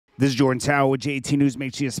This is Jordan Tower with JT News.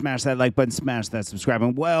 Make sure you smash that like button, smash that subscribe.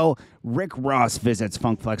 And, well, Rick Ross visits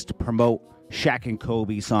Funk Flex to promote Shaq and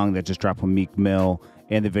Kobe song that just dropped with Meek Mill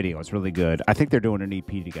in the video. It's really good. I think they're doing an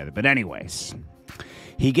EP together. But anyways,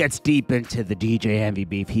 he gets deep into the DJ Envy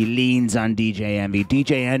beef. He leans on DJ Envy.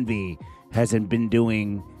 DJ Envy hasn't been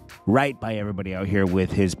doing right by everybody out here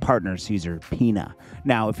with his partner, Caesar Pina.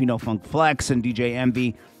 Now, if you know Funk Flex and DJ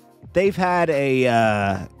Envy, they've had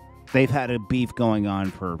a beef going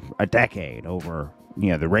on for a decade over,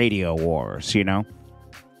 the radio wars, And,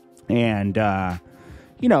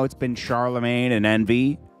 it's been Charlamagne and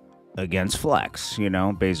Envy against Flex,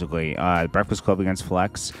 basically. Breakfast Club against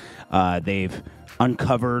Flex. They've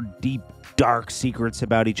uncovered deep, dark secrets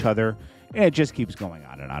about each other. And it just keeps going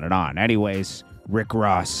on and on and on. Anyways, Rick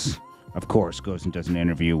Ross, of course, goes and does an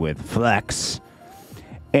interview with Flex.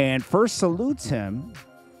 And first salutes him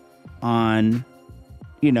on,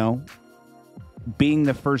 being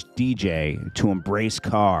the first DJ to embrace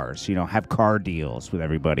cars, have car deals with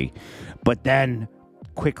everybody. But then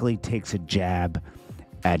quickly takes a jab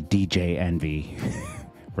at DJ Envy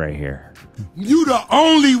right here. You the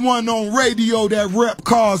only one on radio that rep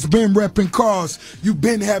cars, been repping cars. You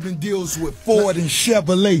been having deals with Ford and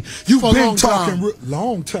Chevrolet. You've been talking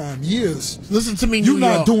long time, years. Listen to me, you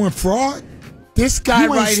not doing fraud? This guy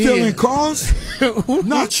you ain't right stealing here. Cars?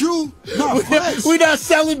 Not you. Not Flex. We not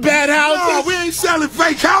selling bad houses. No, we ain't selling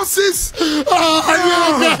fake houses. No,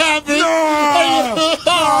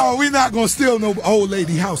 we not going to steal no old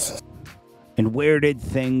lady houses. And where did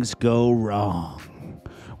things go wrong?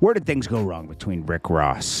 Where did things go wrong between Rick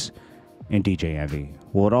Ross and DJ Envy?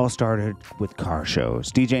 Well, it all started with car shows.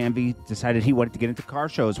 DJ Envy decided he wanted to get into car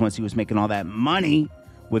shows once he was making all that money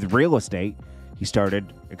with real estate. He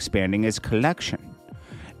started expanding his collection.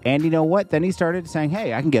 And you know what? Then he started saying,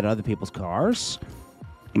 hey, I can get other people's cars,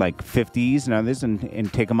 like 50s and others,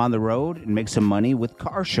 and take them on the road and make some money with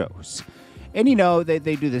car shows. And,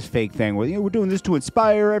 they do this fake thing where, we're doing this to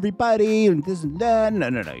inspire everybody and this and that. No.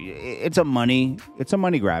 It's a money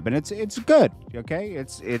grab, and it's good, okay?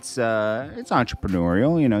 It's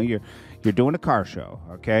entrepreneurial. You're doing a car show,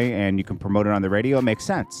 okay? And you can promote it on the radio. It makes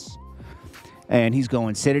sense. And he's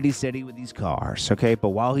going city to city with these cars, okay? But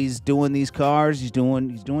while he's doing these cars, he's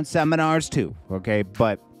doing seminars too, okay?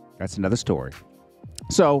 But that's another story.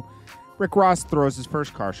 So Rick Ross throws his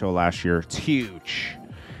first car show last year. It's huge.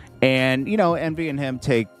 And, Envy and him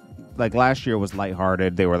take, like, last year was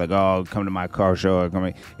lighthearted. They were like, oh, come to my car show.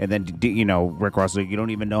 And then, Rick Ross was like, you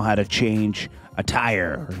don't even know how to change a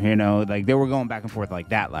tire, Like, they were going back and forth like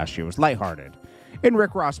that last year. It was lighthearted. And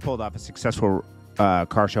Rick Ross pulled off a successful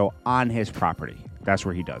car show on his property. That's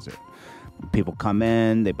where he does it. People come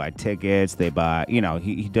in, they buy tickets, they buy,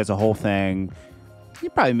 he does a whole thing. He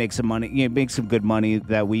probably makes some money, makes some good money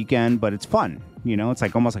that weekend, but it's fun. It's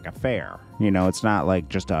like almost like a fair. It's not like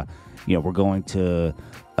just we're going to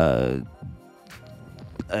a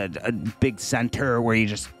big center where you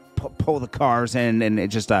just pull the cars in and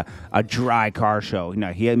it's just a dry car show.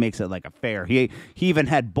 He makes it like a fair. He even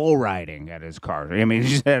had bull riding at his car. He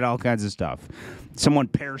just had all kinds of stuff. Someone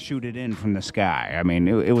parachuted in from the sky.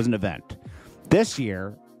 It was an event. This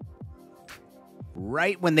year,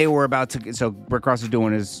 right when they were about to, so Rick Ross was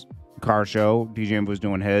doing his car show, DJ Envy was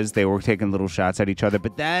doing his, they were taking little shots at each other,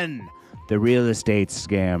 but then the real estate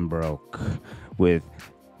scam broke with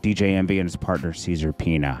DJ Envy and his partner Caesar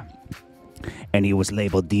Pina. And he was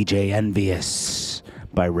labeled DJ Envious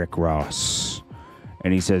by Rick Ross.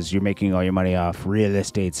 And he says, you're making all your money off real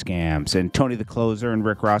estate scams. And Tony the Closer and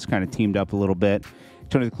Rick Ross kind of teamed up a little bit.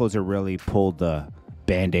 Tony the Closer really pulled the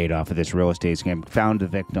Band-Aid off of this real estate scam, found the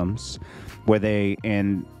victims,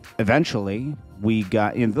 and eventually we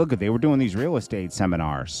got, look, they were doing these real estate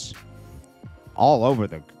seminars all over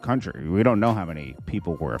the country. We don't know how many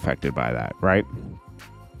people were affected by that, right?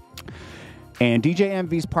 And DJ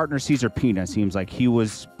Envy's partner, Caesar Pina, seems like he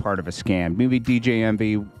was part of a scam. Maybe DJ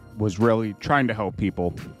Envy was really trying to help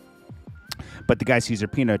people. But the guy, Caesar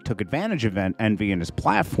Pina, took advantage of Envy and his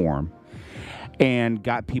platform and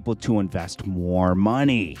got people to invest more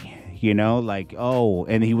money.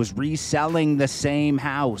 And he was reselling the same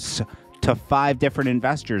house to 5 different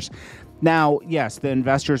investors. Now, yes, the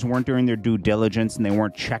investors weren't doing their due diligence and they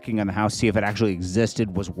weren't checking on the house, see if it actually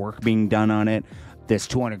existed, was work being done on it. This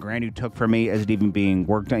 $200,000 you took from me, is it even being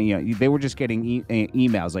worked on? They were just getting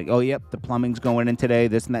emails like, oh, yep, the plumbing's going in today,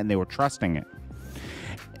 this and that, and they were trusting it.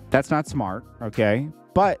 That's not smart, okay?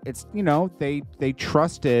 But it's, they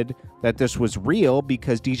trusted that this was real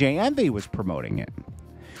because DJ Envy was promoting it.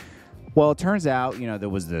 Well, it turns out, there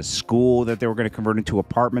was this school that they were going to convert into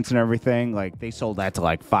apartments and everything. Like, they sold that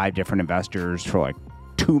to, 5 different investors for,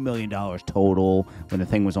 $2 million total when the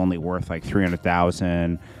thing was only worth like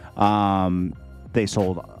 $300,000. They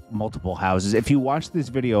sold multiple houses. If you watch this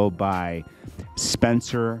video by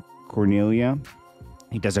Spencer Cornelia,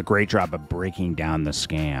 he does a great job of breaking down the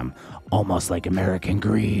scam, almost like American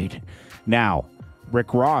Greed. Now,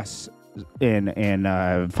 Rick Ross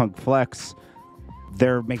and Funk Flex,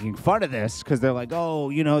 they're making fun of this because they're like, oh,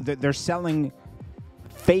 you know, they're selling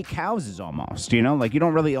fake houses almost, you know, like you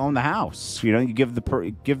don't really own the house, you know, you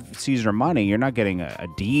give Caesar money, you're not getting a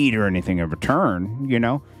deed or anything in return, you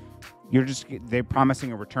know, they're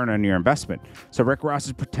promising a return on your investment. So Rick Ross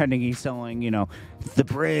is pretending he's selling, you know, the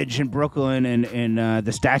bridge in Brooklyn and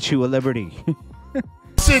the Statue of Liberty.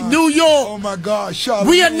 In New York. Oh my God, Charlamagne.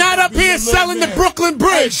 We are not up here selling the Brooklyn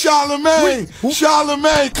Bridge. Hey,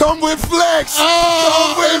 Charlamagne, come with Flex.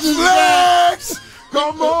 Oh, come with Flex.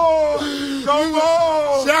 Come on. Come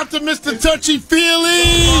on. Shout out to Mr. Touchy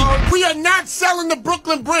Feely. We are not selling the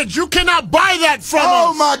Brooklyn Bridge. You cannot buy that from us.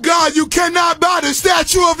 Oh my God, you cannot buy the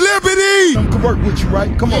Statue of Liberty. I can work with you,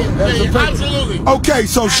 right? Come on. Absolutely. Okay,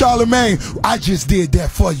 so Charlamagne, I just did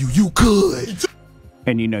that for you. You could.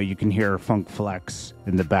 And, you know, you can hear Funk Flex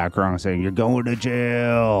in the background saying, you're going to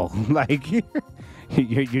jail. Like, you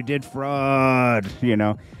did fraud, you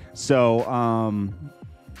know. So,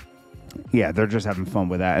 yeah, they're just having fun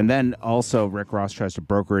with that. And then also Rick Ross tries to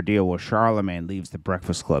broker a deal where Charlamagne leaves the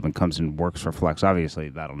Breakfast Club and comes and works for Flex. Obviously,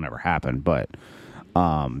 that'll never happen. But,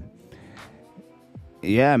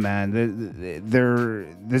 yeah, man,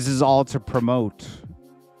 this is all to promote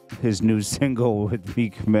his new single with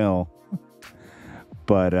Meek Mill.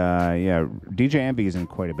 But, yeah, DJ Envy is in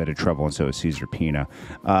quite a bit of trouble, and so is Caesar Pina.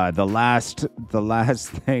 The last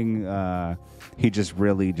thing he just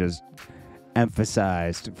really just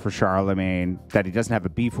emphasized for Charlamagne, that he doesn't have a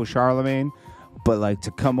beef with Charlamagne, but, like,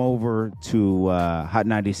 to come over to Hot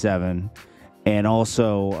 97 and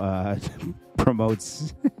also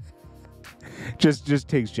promotes... just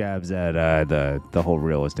takes jabs at the whole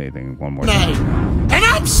real estate thing one more time. And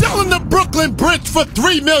I'm selling the Brooklyn Bridge for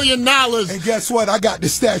 $3 million. And guess what? I got the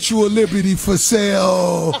Statue of Liberty for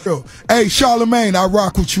sale. Hey, Charlamagne, I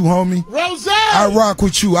rock with you, homie. Rose! I rock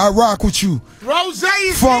with you. I rock with you. Rose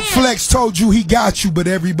is Funk here. Flex told you he got you, but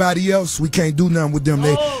everybody else, we can't do nothing with them.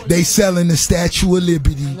 They selling the Statue of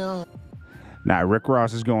Liberty. No. Now, Rick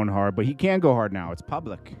Ross is going hard, but he can go hard now. It's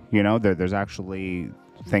public. You know, there's actually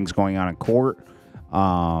things going on in court.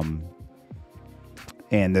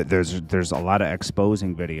 And there's a lot of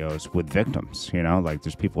exposing videos with victims, you know, like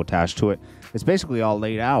there's people attached to it. It's basically all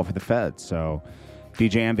laid out for the feds. So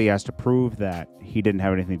DJ Envy has to prove that he didn't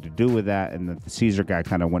have anything to do with that, and that the Caesar guy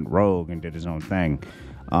kind of went rogue and did his own thing.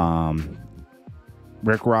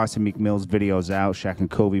 Rick Ross and Meek Mill's video's out. Shaq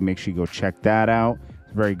and Kobe, make sure you go check that out.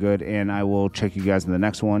 It's very good. And I will check you guys in the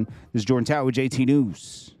next one. This is Jordan Tower with JT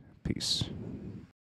News. Peace.